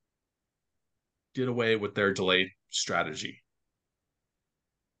did away with their delayed strategy.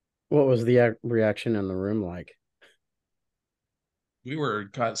 What was the reaction in the room like? We were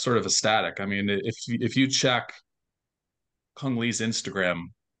sort of ecstatic. I mean, if you check Kung Lee's Instagram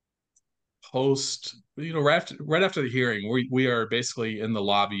post, right after the hearing, we are basically in the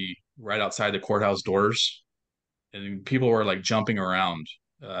lobby right outside the courthouse doors, and people were like jumping around.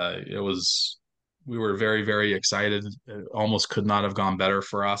 We were very, very excited. It almost could not have gone better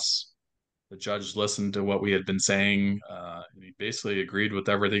for us. The judge listened to what we had been saying. And he basically agreed with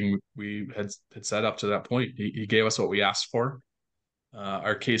everything we had said up to that point. He gave us what we asked for.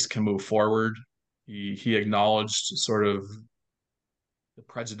 Our case can move forward. He acknowledged sort of the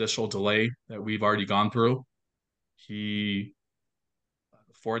prejudicial delay that we've already gone through. He,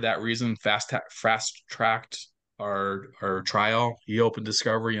 for that reason, fast tracked our trial. He opened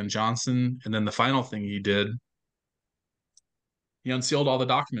discovery in Johnson, and then the final thing he did, he unsealed all the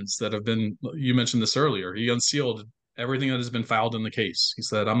documents that have been. You mentioned this earlier. He unsealed everything that has been filed in the case. He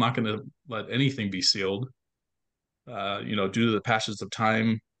said, "I'm not going to let anything be sealed." Due to the passage of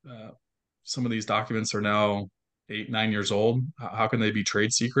time, some of these documents are now 8, 9 years old. How can they be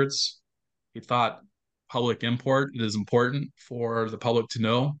trade secrets? He thought public import, it is important for the public to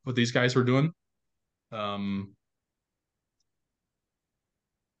know what these guys were doing.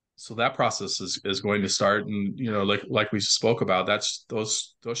 So that process is going to start, and like we spoke about,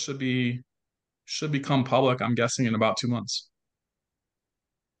 those should become public, I'm guessing, in about 2 months.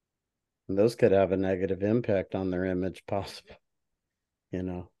 And those could have a negative impact on their image, possible.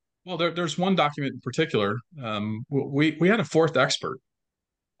 Well, there's one document in particular. We had a fourth expert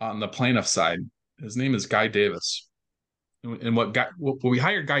on the plaintiff side. His name is Guy Davis. And what we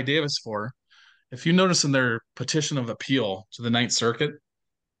hired Guy Davis for, if you notice in their petition of appeal to the Ninth Circuit,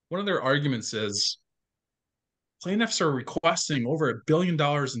 one of their arguments is Plaintiffs are requesting over $1 billion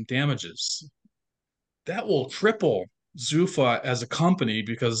in damages. That will triple Zuffa as a company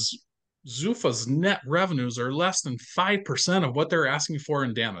because Zuffa's net revenues are less than 5% of what they're asking for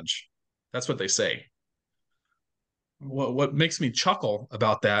in damage. That's what they say. What makes me chuckle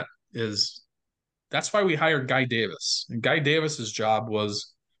about that is that's why we hired Guy Davis. And Guy Davis's job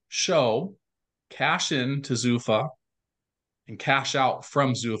was show cash in to Zuffa and cash out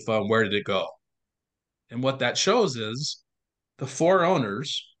from Zuffa. And where did it go? And what that shows is the four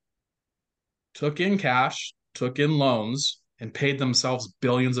owners took in cash, took in loans, and paid themselves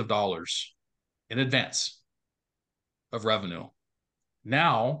billions of dollars in advance of revenue.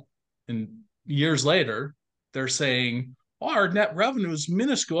 Now, in years later, they're saying, oh, our net revenue is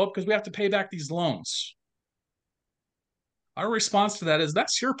minuscule because we have to pay back these loans. Our response to that is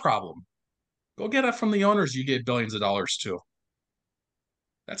that's your problem. Go get it from the owners you gave billions of dollars to.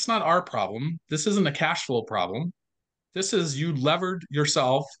 That's not our problem. This isn't a cash flow problem. This is you levered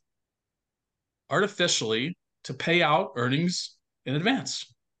yourself artificially to pay out earnings in advance.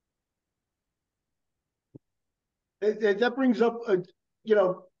 That brings up, you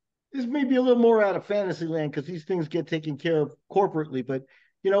know, this may be a little more out of fantasy land because these things get taken care of corporately. But,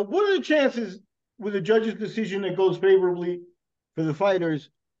 you know, what are the chances with a judge's decision that goes favorably for the fighters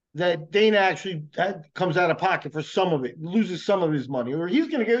that Dana actually comes out of pocket for some of it, loses some of his money, or he's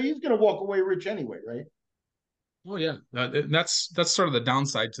going to walk away rich anyway, right? Oh yeah, that's sort of the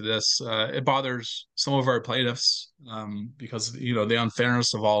downside to this. It bothers some of our plaintiffs because the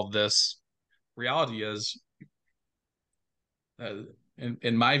unfairness of all of this. Reality is,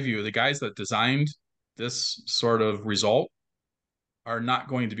 in my view, the guys that designed this sort of result are not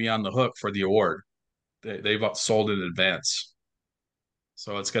going to be on the hook for the award. They've sold in advance,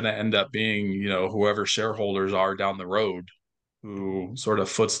 so it's going to end up being whoever shareholders are down the road who sort of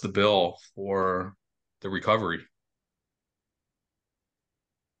foots the bill for the recovery.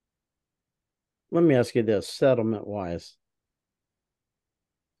 Let me ask you this, settlement wise,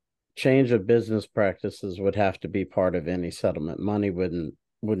 change of business practices would have to be part of any settlement. Money wouldn't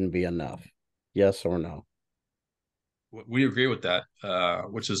be enough. Yes or no? We agree with that,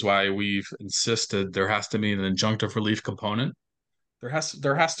 which is why we've insisted there has to be an injunctive relief component. There has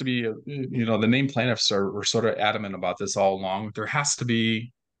to be, the named plaintiffs are sort of adamant about this all along. There has to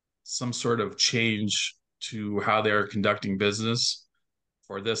be some sort of change to how they're conducting business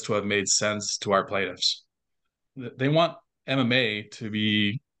for this to have made sense to our plaintiffs. They want MMA to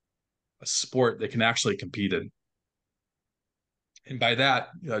be a sport they can actually compete in. And by that,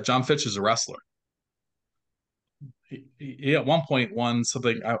 John Fitch is a wrestler. He at one point won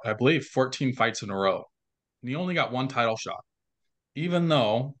something, I believe, 14 fights in a row. And he only got one title shot, even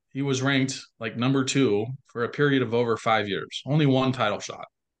though he was ranked like number 2 for a period of over 5 years. Only one title shot.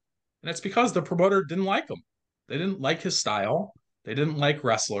 And it's because the promoter didn't like him. They didn't like his style. They didn't like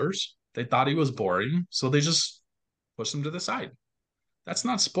wrestlers. They thought he was boring. So they just pushed him to the side. That's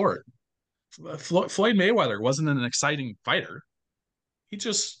not sport. Floyd Mayweather wasn't an exciting fighter. He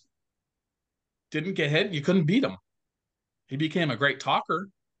just didn't get hit. You couldn't beat him. He became a great talker,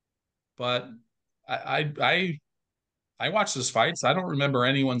 but I watched his fights. I don't remember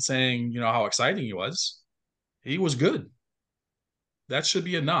anyone saying, how exciting he was. He was good. That should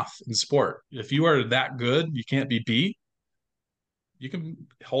be enough in sport. If you are that good, you can't be beat. You can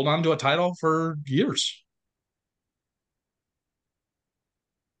hold on to a title for years.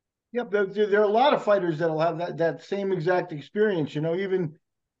 Yep, there are a lot of fighters that'll have that same exact experience. Even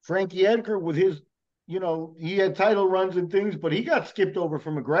Frankie Edgar with his, he had title runs and things, but he got skipped over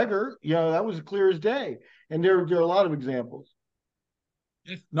from McGregor. That was clear as day. And there are a lot of examples.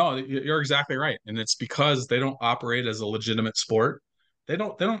 No, you're exactly right, and it's because they don't operate as a legitimate sport. They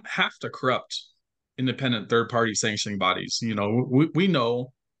don't have to corrupt independent third-party sanctioning bodies. We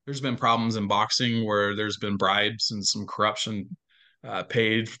know there's been problems in boxing where there's been bribes and some corruption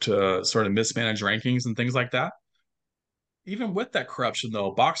paid to sort of mismanage rankings and things like that. Even with that corruption,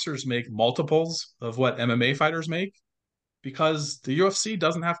 though, boxers make multiples of what MMA fighters make because the UFC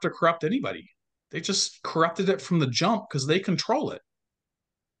doesn't have to corrupt anybody. They just corrupted it from the jump because they control it.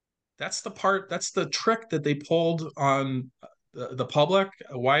 That's the trick that they pulled on the public.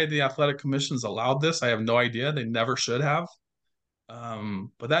 Why the athletic commissions allowed this, I have no idea. They never should have.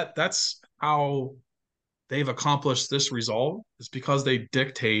 But that's how they've accomplished this result, is because they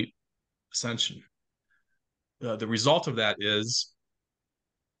dictate ascension. The result of that is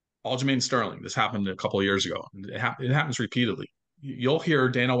Aljamain Sterling. This happened a couple of years ago. It happens repeatedly. You'll hear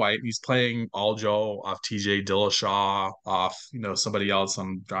Dana White, he's playing Aljo off TJ Dillashaw, off somebody else.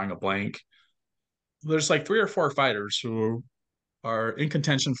 I'm drawing a blank. There's like 3 or 4 fighters who are in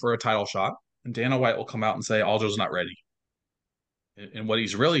contention for a title shot. and Dana White will come out and say Aljo's not ready. And what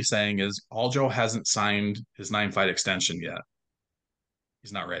he's really saying is Aljo hasn't signed his 9-fight extension yet.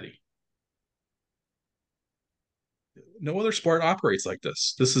 He's not ready. No other sport operates like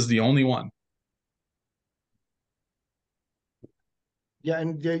this. This is the only one. Yeah,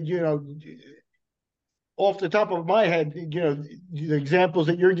 and off the top of my head, the examples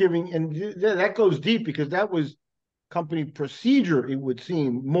that you're giving, and that goes deep because that was company procedure, it would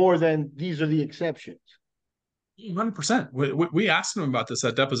seem, more than these are the exceptions. 100%. We asked them about this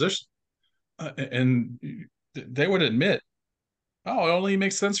at deposition, and they would admit, oh, it only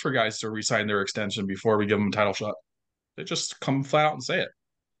makes sense for guys to resign their extension before we give them a title shot. They just come flat out and say it.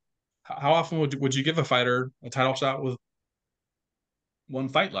 How often would you give a fighter a title shot with one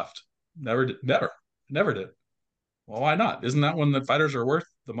fight left? Never did. Never did. Well, why not? Isn't that when the fighters are worth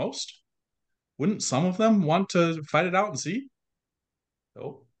the most? Wouldn't some of them want to fight it out and see?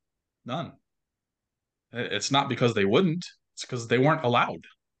 Nope, none. It's not because they wouldn't. It's because they weren't allowed.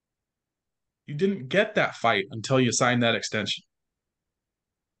 You didn't get that fight until you signed that extension.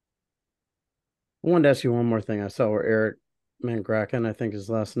 I wanted to ask you one more thing. I saw where Eric Mangraken, I think his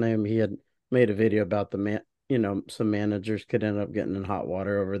last name, he had made a video about some managers could end up getting in hot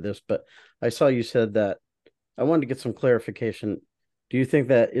water over this. But I saw you said that I wanted to get some clarification. Do you think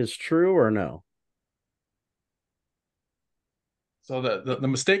that is true or no? So the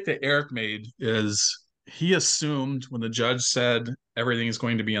mistake that Eric made is he assumed when the judge said everything is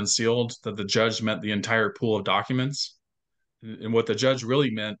going to be unsealed that the judge meant the entire pool of documents. And what the judge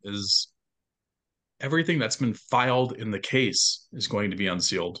really meant is everything that's been filed in the case is going to be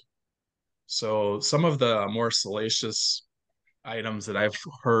unsealed. So some of the more salacious items that I've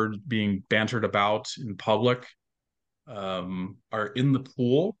heard being bantered about in public are in the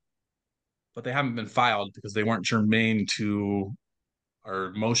pool, but they haven't been filed because they weren't germane to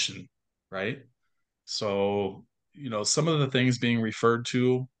our motion, right? So, some of the things being referred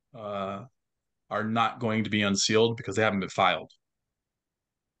to are not going to be unsealed because they haven't been filed.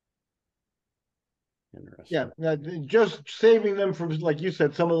 Yeah, Interesting. just saving them from, like you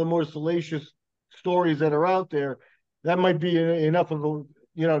said, some of the more salacious stories that are out there. That might be enough of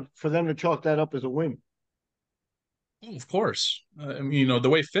a, for them to chalk that up as a win. Oh, of course. I mean, the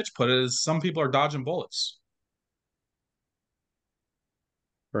way Fitch put it is some people are dodging bullets.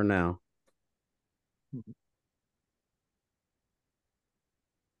 For now.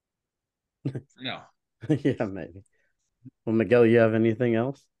 For now. Yeah, maybe. Well, Miguel, you have anything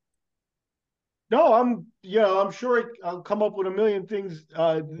else? No, I'm sure I'll come up with a million things.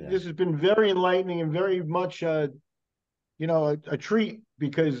 Yeah. This has been very enlightening and very much, a treat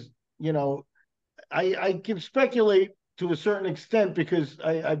because, I can speculate to a certain extent because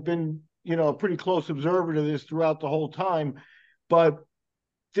I've been, a pretty close observer to this throughout the whole time. But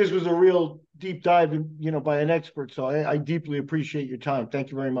this was a real deep dive, by an expert. So I deeply appreciate your time. Thank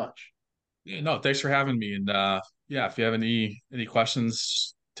you very much. Yeah, no, thanks for having me. And yeah, if you have any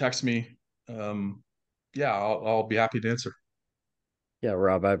questions, text me. Um, yeah, I'll be happy to answer. Yeah,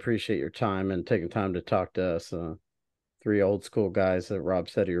 Rob, I appreciate your time and taking time to talk to us. Three old school guys that Rob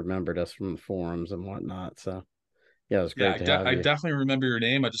said he remembered us from the forums and whatnot. So yeah, it was Yeah, great to have I you. definitely remember your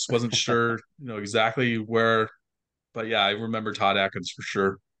name. I just wasn't sure, exactly where, but yeah, I remember Todd Atkins for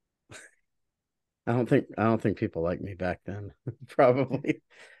sure. I don't think people like me back then. Probably.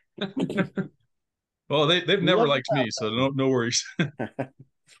 Well, they've We never love the liked me, so no worries.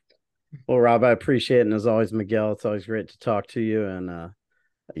 Well, Rob, I appreciate it. And as always, Miguel, it's always great to talk to you. And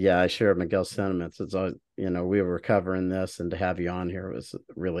yeah, I share Miguel's sentiments. It's always, we were covering this and to have you on here was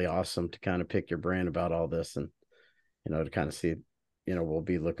really awesome to kind of pick your brain about all this and, to kind of see, we'll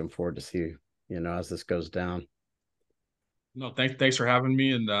be looking forward to see, as this goes down. No, thanks for having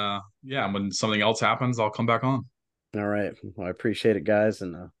me. And yeah, when something else happens, I'll come back on. All right. Well, I appreciate it, guys,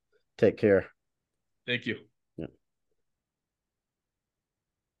 and take care. Thank you. Yeah.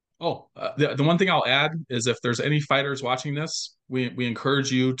 Oh, the one thing I'll add is if there's any fighters watching this, we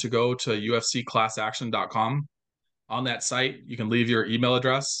encourage you to go to ufcclassaction.com. On that site, you can leave your email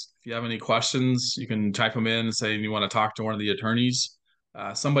address. If you have any questions, you can type them in and say you want to talk to one of the attorneys.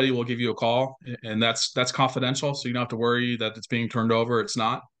 Somebody will give you a call, and that's confidential, so you don't have to worry that it's being turned over. It's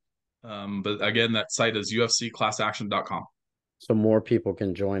not. But again, that site is ufcclassaction.com. So more people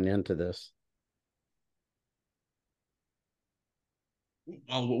can join into this.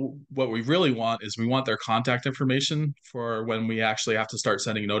 Well, what we really want is we want their contact information for when we actually have to start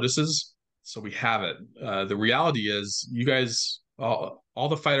sending notices. So we have it. The reality is, you guys, all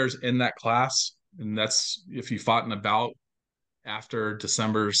the fighters in that class, and that's if you fought in a bout after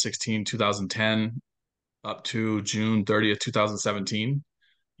December 16, 2010, up to June 30th, 2017,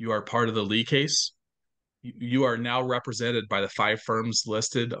 you are part of the Lee case. You are now represented by the 5 firms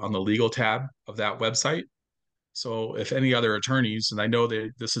listed on the legal tab of that website. So if any other attorneys, and I know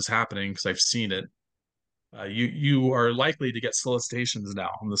that this is happening because I've seen it, you are likely to get solicitations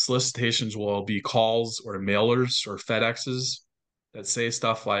now, and the solicitations will be calls or mailers or FedExes that say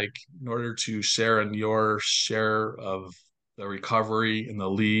stuff like, in order to share in your share of the recovery in the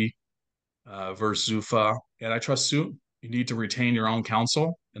Lee versus Zufa antitrust suit, you need to retain your own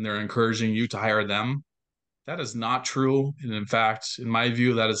counsel, and they're encouraging you to hire them. That is not true, and in fact, in my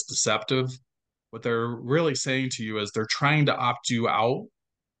view, that is deceptive. What they're really saying to you is they're trying to opt you out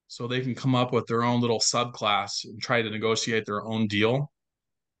so they can come up with their own little subclass and try to negotiate their own deal.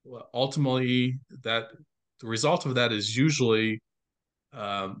 Well, ultimately, that the result of that is usually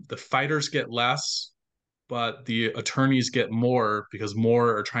the fighters get less, but the attorneys get more because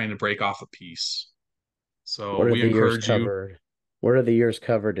more are trying to break off a piece. So What are we the years encourage you. covered? What are the years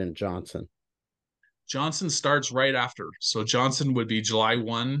covered in Johnson? Johnson starts right after. So Johnson would be July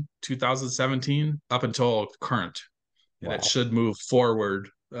 1, 2017, up until current. And it Wow. should move forward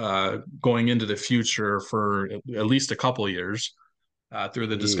going into the future for at least a couple of years through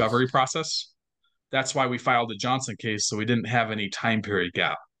the discovery Jesus. process. That's why we filed the Johnson case, so we didn't have any time period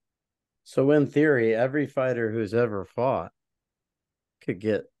gap. So in theory, every fighter who's ever fought could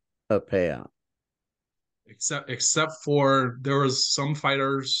get a payout. Except for there was some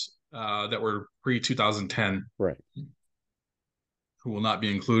fighters that were pre 2010 Right. who will not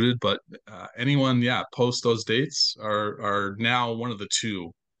be included, but anyone, yeah, post those dates are now one of the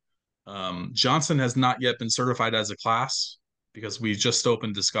two. Johnson has not yet been certified as a class because we just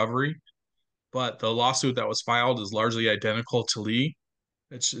opened discovery, but the lawsuit that was filed is largely identical to Lee.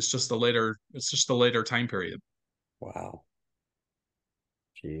 It's just a later time period. Wow.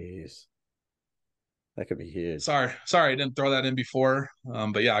 Jeez. That could be huge. Sorry, I didn't throw that in before.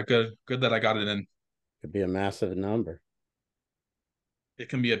 But yeah, good that I got it in. Could be a massive number. It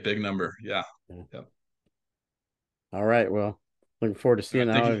can be a big number. Yeah. Yeah. Yep. All right. Well, looking forward to All seeing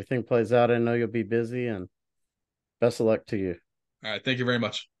right. Thank how you. everything plays out. I know you'll be busy, and best of luck to you. All right. Thank you very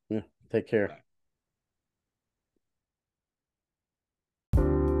much. Yeah. Take care. Bye.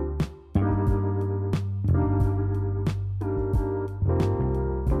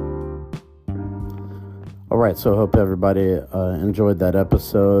 All right. So I hope everybody enjoyed that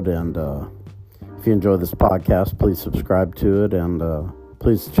episode. And if you enjoy this podcast, please subscribe to it. And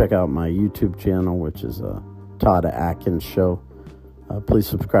please check out my YouTube channel, which is Todd Atkins Show. Please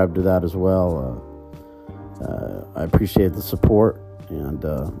subscribe to that as well. I appreciate the support, and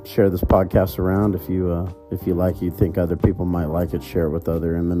share this podcast around if you like, you think other people might like it. Share it with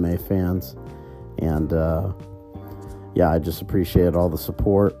other MMA fans, and yeah, I just appreciate all the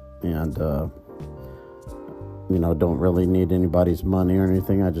support, and don't really need anybody's money or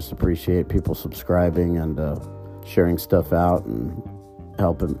anything. I just appreciate people subscribing and sharing stuff out and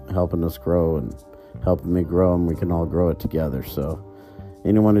helping us grow and helping me grow, and we can all grow it together. So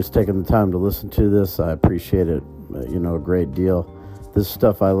anyone who's taken the time to listen to this, I appreciate it, a great deal. This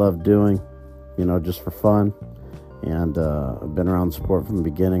stuff I love doing, just for fun. And I've been around sport from the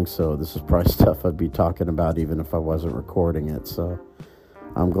beginning, so this is probably stuff I'd be talking about even if I wasn't recording it. So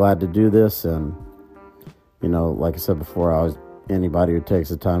I'm glad to do this. And, like I said before, anybody who takes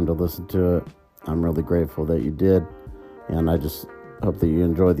the time to listen to it, I'm really grateful that you did. And I just hope that you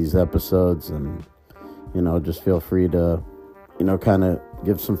enjoy these episodes, and, just feel free to kind of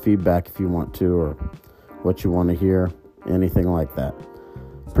give some feedback if you want to, or what you want to hear, anything like that.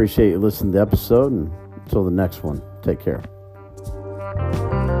 Appreciate you listening to the episode, and until the next one, take care.